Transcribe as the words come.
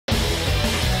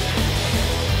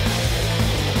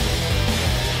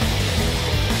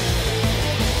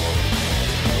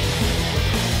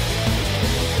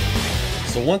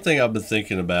So one thing I've been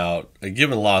thinking about and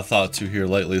giving a lot of thought to here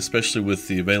lately, especially with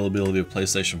the availability of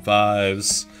PlayStation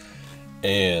 5s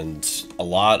and a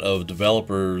lot of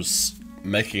developers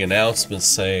making announcements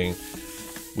saying,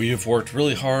 we have worked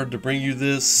really hard to bring you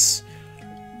this,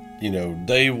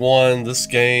 day one, this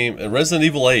game. And Resident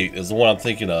Evil 8 is the one I'm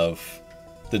thinking of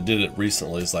that did it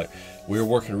recently. It's like, we're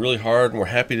working really hard and we're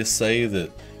happy to say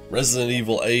that Resident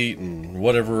Evil 8 and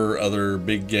whatever other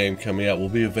big game coming out will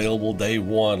be available day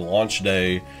one, launch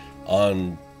day,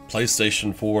 on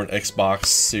PlayStation 4 and Xbox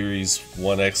Series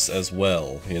 1X as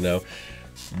well,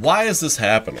 Why is this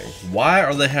happening? Why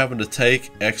are they having to take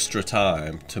extra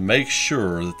time to make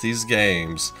sure that these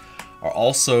games are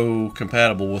also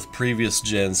compatible with previous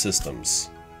gen systems?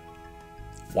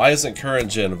 Why isn't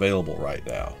current gen available right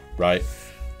now, right?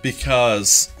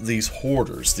 Because these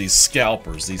hoarders, these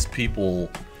scalpers, these people,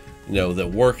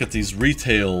 that work at these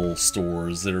retail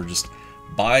stores that are just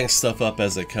buying stuff up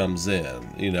as it comes in,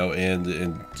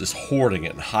 and just hoarding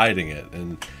it and hiding it,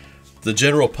 and the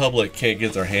general public can't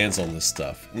get their hands on this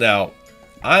stuff. Now,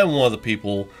 I am one of the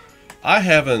people, I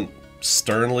haven't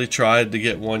sternly tried to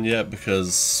get one yet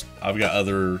because I've got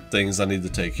other things I need to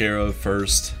take care of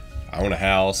first. I own a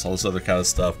house, all this other kind of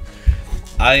stuff.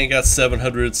 I ain't got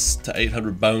 700 to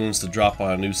 800 bones to drop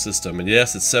on a new system. And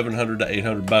yes, it's 700 to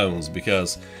 800 bones,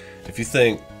 because if you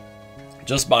think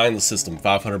just buying the system,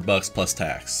 500 bucks plus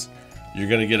tax, you're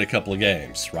going to get a couple of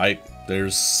games, right?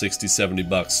 There's 60, 70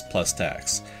 bucks plus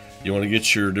tax. You want to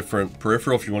get your different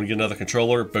peripheral, if you want to get another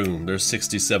controller, boom, there's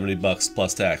 60, 70 bucks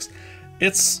plus tax.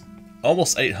 It's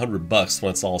almost 800 bucks when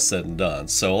it's all said and done.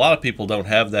 So a lot of people don't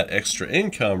have that extra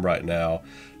income right now,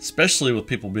 especially with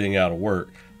people being out of work.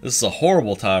 This is a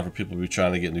horrible time for people to be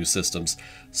trying to get new systems.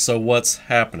 So what's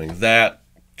happening? That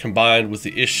combined with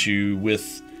the issue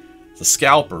with the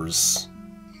scalpers,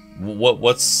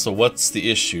 what's the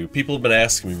issue? People have been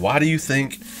asking me, why do you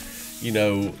think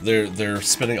they're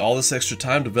spending all this extra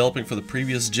time developing for the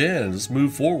previous gen and just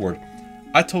move forward?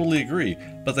 I totally agree,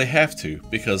 but they have to,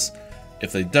 because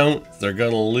if they don't, they're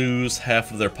going to lose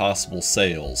half of their possible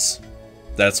sales.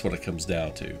 That's what it comes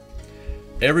down to.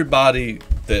 Everybody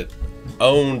that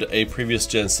owned a previous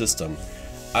gen system,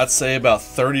 I'd say about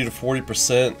 30 to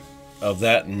 40% of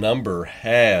that number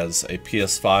has a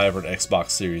PS5 or an Xbox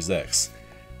Series X.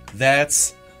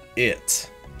 That's it.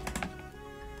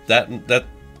 That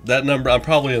number, I'm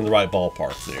probably in the right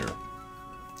ballpark there.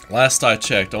 Last I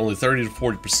checked, only 30 to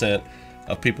 40%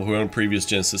 of people who own previous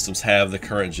gen systems have the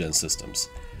current gen systems.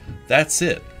 That's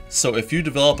it. So if you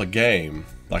develop a game,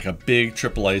 like a big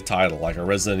AAA title, like a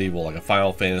Resident Evil, like a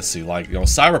Final Fantasy, like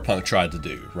Cyberpunk tried to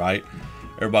do, right?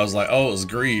 Everybody was like, oh, it was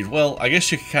greed. Well, I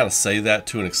guess you could kind of say that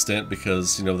to an extent,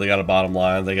 because they got a bottom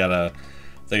line, they have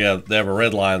a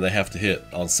red line they have to hit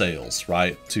on sales,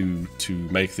 right, to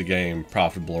make the game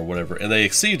profitable or whatever, and they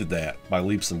exceeded that by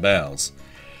leaps and bounds.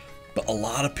 But a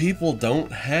lot of people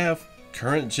don't have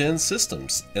current gen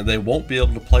systems, and they won't be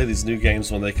able to play these new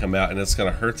games when they come out, and it's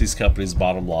going to hurt these companies'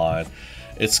 bottom line.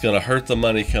 It's going to hurt the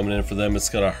money coming in for them. It's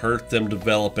going to hurt them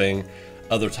developing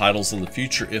other titles in the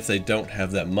future if they don't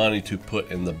have that money to put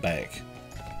in the bank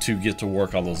to get to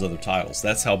work on those other titles.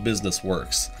 That's how business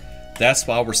works. That's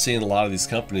why we're seeing a lot of these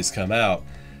companies come out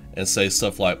and say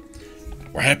stuff like,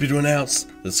 we're happy to announce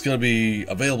that it's going to be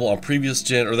available on previous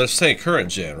gen, or they're saying current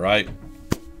gen, right?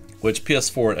 Which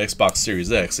PS4 and Xbox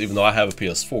Series X, even though I have a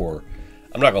PS4,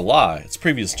 I'm not going to lie, it's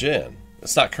previous gen.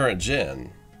 It's not current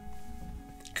gen.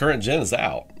 Current gen is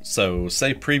out, so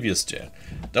say previous gen.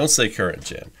 Don't say current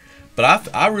gen. But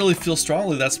I really feel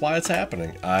strongly that's why it's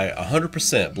happening. I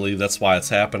 100% believe that's why it's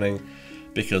happening,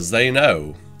 because they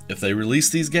know if they release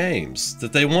these games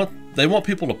that they want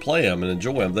people to play them and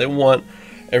enjoy them. They want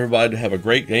everybody to have a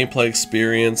great gameplay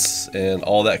experience and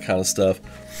all that kind of stuff.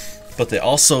 But they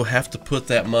also have to put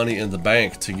that money in the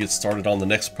bank to get started on the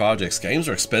next projects. Games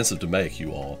are expensive to make,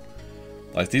 you all.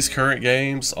 Like these current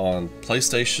games on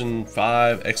PlayStation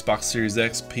 5, Xbox Series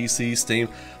X, PC, Steam,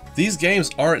 these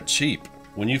games aren't cheap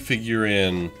when you figure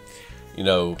in,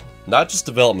 not just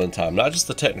development time, not just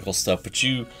the technical stuff, but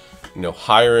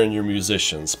hiring your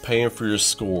musicians, paying for your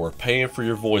score, paying for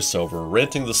your voiceover,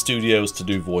 renting the studios to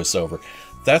do voiceover.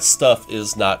 That stuff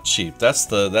is not cheap. That's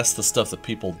the stuff that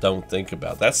people don't think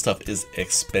about. That stuff is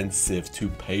expensive to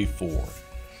pay for.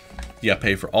 You got to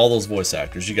pay for all those voice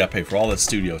actors. You got to pay for all that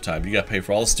studio time. You got to pay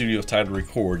for all the studio time to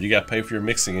record. You got to pay for your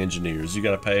mixing engineers. You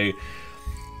got to pay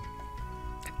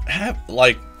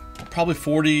probably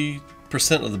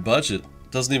 40% of the budget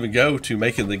doesn't even go to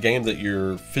making the game that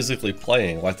you're physically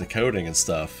playing, like the coding and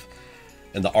stuff,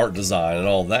 and the art design and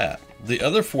all that. The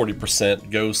other 40%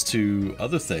 goes to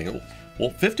other things. Well,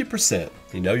 50%,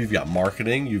 you know, you've got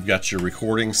marketing, you've got your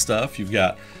recording stuff, you've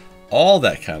got all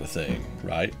that kind of thing,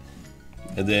 right?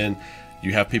 And then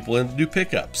you have people in to do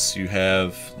pickups. You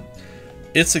have,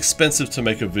 it's expensive to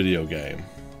make a video game.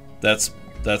 That's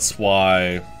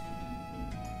why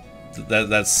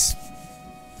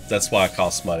that's why it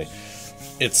costs money.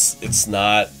 It's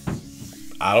not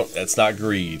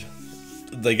greed.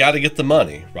 They got to get the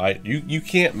money, right? You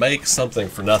can't make something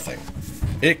for nothing.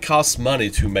 It costs money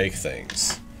to make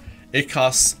things. It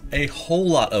costs a whole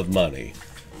lot of money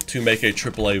to make a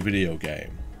AAA video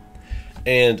game.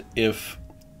 And if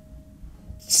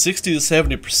 60 to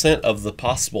 70% of the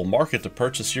possible market to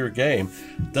purchase your game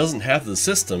doesn't have the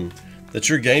system that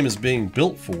your game is being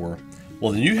built for,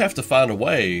 well, then you have to find a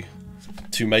way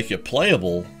to make it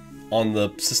playable on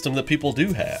the system that people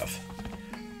do have.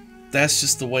 That's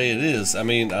just the way it is. I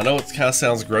mean, I know it kind of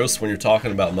sounds gross when you're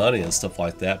talking about money and stuff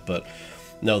like that, but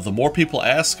no, the more people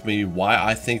ask me why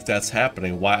I think that's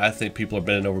happening, why I think people are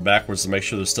bending over backwards to make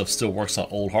sure their stuff still works on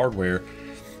old hardware,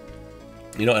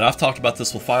 you know, and I've talked about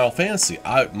this with Final Fantasy.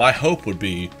 My hope would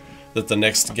be that the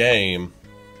next games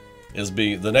are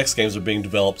being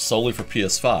developed solely for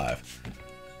PS5,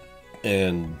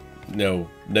 and you know,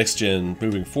 next gen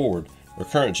moving forward or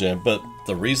current gen. But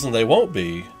the reason they won't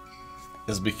be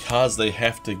is because they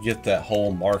have to get that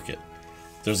whole market.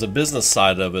 There's a business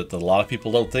side of it that a lot of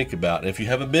people don't think about. And if you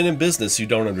haven't been in business, you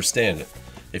don't understand it.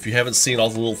 If you haven't seen all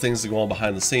the little things that go on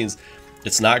behind the scenes,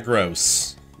 it's not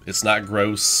gross. It's not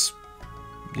gross,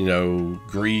 you know,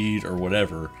 greed or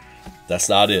whatever. That's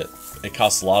not it. It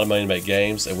costs a lot of money to make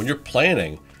games. And when you're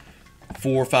planning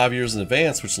 4 or 5 years in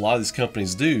advance, which a lot of these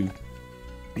companies do,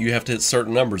 you have to hit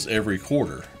certain numbers every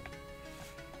quarter.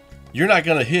 You're not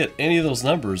going to hit any of those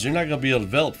numbers. You're not going to be able to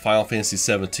develop Final Fantasy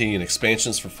 17,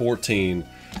 expansions for 14,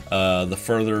 the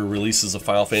further releases of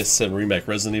Final Fantasy 7 Remake,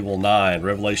 Resident Evil 9,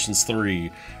 Revelations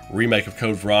 3, remake of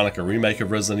Code Veronica, remake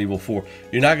of Resident Evil 4.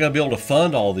 You're not going to be able to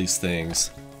fund all these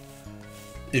things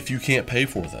if you can't pay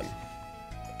for them.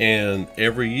 And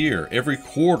every year, every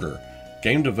quarter,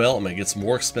 game development gets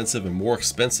more expensive and more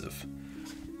expensive.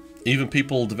 Even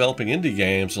people developing indie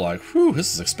games are like, whew,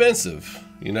 this is expensive.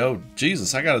 You know,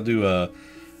 Jesus, I got to do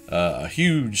a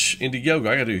huge Indiegogo.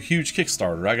 I got to do a huge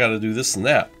Kickstarter. I got to do this and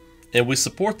that. And we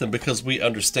support them because we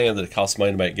understand that it costs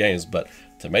money to make games. But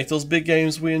to make those big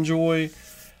games we enjoy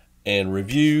and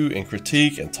review and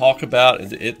critique and talk about,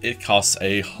 it costs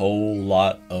a whole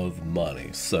lot of money.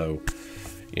 So,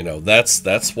 you know,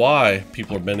 that's why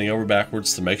people are bending over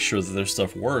backwards to make sure that their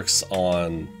stuff works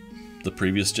on the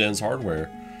previous gen's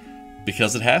hardware.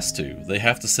 Because it has to. They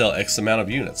have to sell X amount of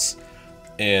units.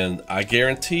 And I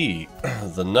guarantee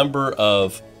the number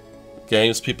of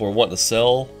games people are wanting to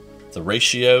sell, the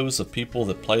ratios of people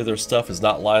that play their stuff is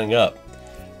not lining up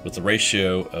with the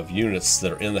ratio of units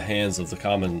that are in the hands of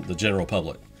the general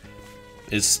public.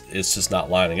 It's just not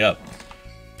lining up.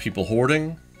 People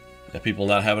hoarding and people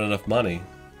not having enough money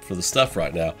for the stuff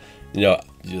right now. You know,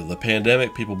 the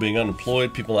pandemic, people being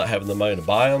unemployed, people not having the money to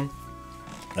buy them.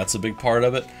 That's a big part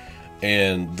of it.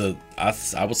 And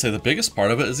I would say the biggest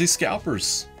part of it is these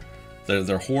scalpers.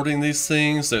 They're hoarding these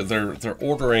things. They're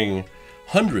ordering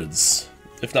hundreds,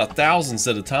 if not thousands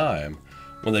at a time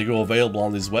when they go available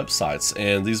on these websites.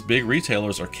 And these big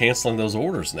retailers are canceling those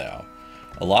orders now.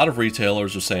 A lot of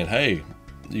retailers are saying, hey,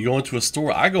 you go into a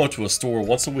store. I go into a store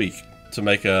once a week to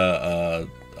make a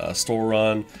store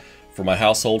run for my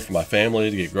household, for my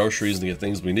family, to get groceries and to get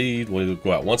things we need. We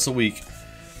go out once a week.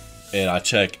 And I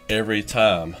check every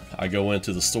time I go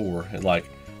into the store, and like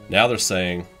now they're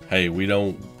saying, hey, we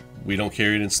don't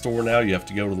carry it in store now. You have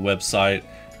to go to the website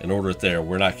and order it there.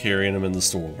 We're not carrying them in the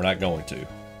store. We're not going to.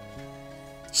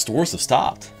 Stores have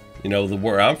stopped. You know,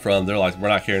 where I'm from, they're like, we're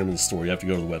not carrying them in the store. You have to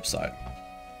go to the website.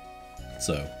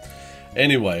 So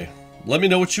anyway, let me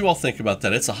know what you all think about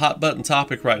that. It's a hot button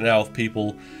topic right now with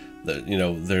people that, you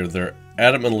know, they're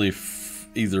adamantly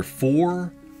either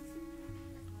for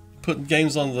putting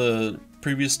games on the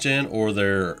previous gen, or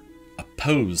they're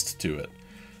opposed to it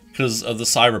because of the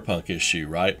Cyberpunk issue,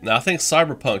 right? Now, I think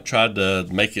Cyberpunk tried to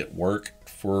make it work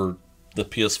for the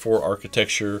PS4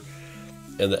 architecture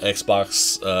and the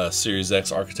Xbox Series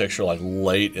X architecture, like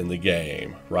late in the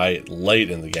game, right?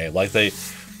 Late in the game. Like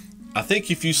I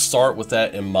think if you start with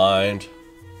that in mind,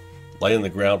 laying the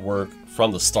groundwork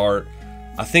from the start,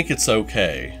 I think it's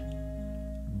okay.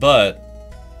 But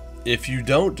if you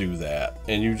don't do that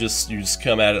and you just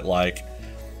come at it like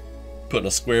putting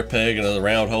a square peg in a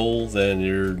round hole, then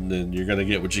you're gonna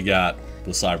get what you got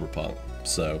with Cyberpunk.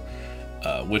 So,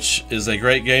 which is a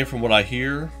great game from what I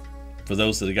hear. For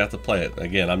those that got to play it,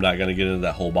 again, I'm not gonna get into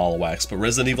that whole ball of wax. But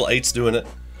Resident Evil 8's doing it.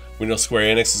 We know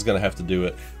Square Enix is going to have to do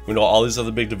it. We know all these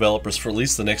other big developers for at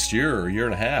least the next year or year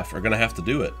and a half are going to have to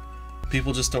do it.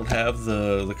 People just don't have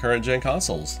the current gen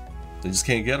consoles. They just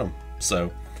can't get them.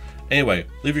 So anyway,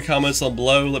 leave your comments on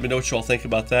below. Let me know what you all think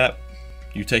about that.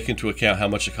 You take into account how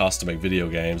much it costs to make video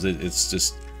games. It's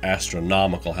just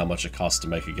astronomical how much it costs to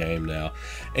make a game now,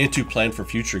 and to plan for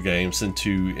future games, and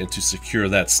to secure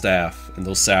that staff and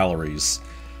those salaries.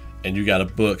 And you got to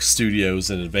book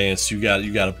studios in advance. You got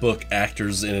to book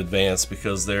actors in advance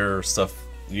because their stuff.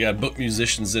 You got to book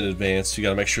musicians in advance. You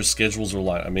got to make sure schedules are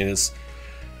lined. I mean, it's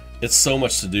so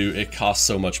much to do. It costs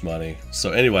so much money.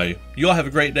 So anyway, you all have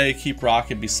a great day. Keep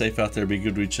rocking. Be safe out there. Be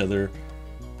good to each other.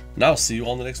 And I'll see you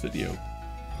all in the next video.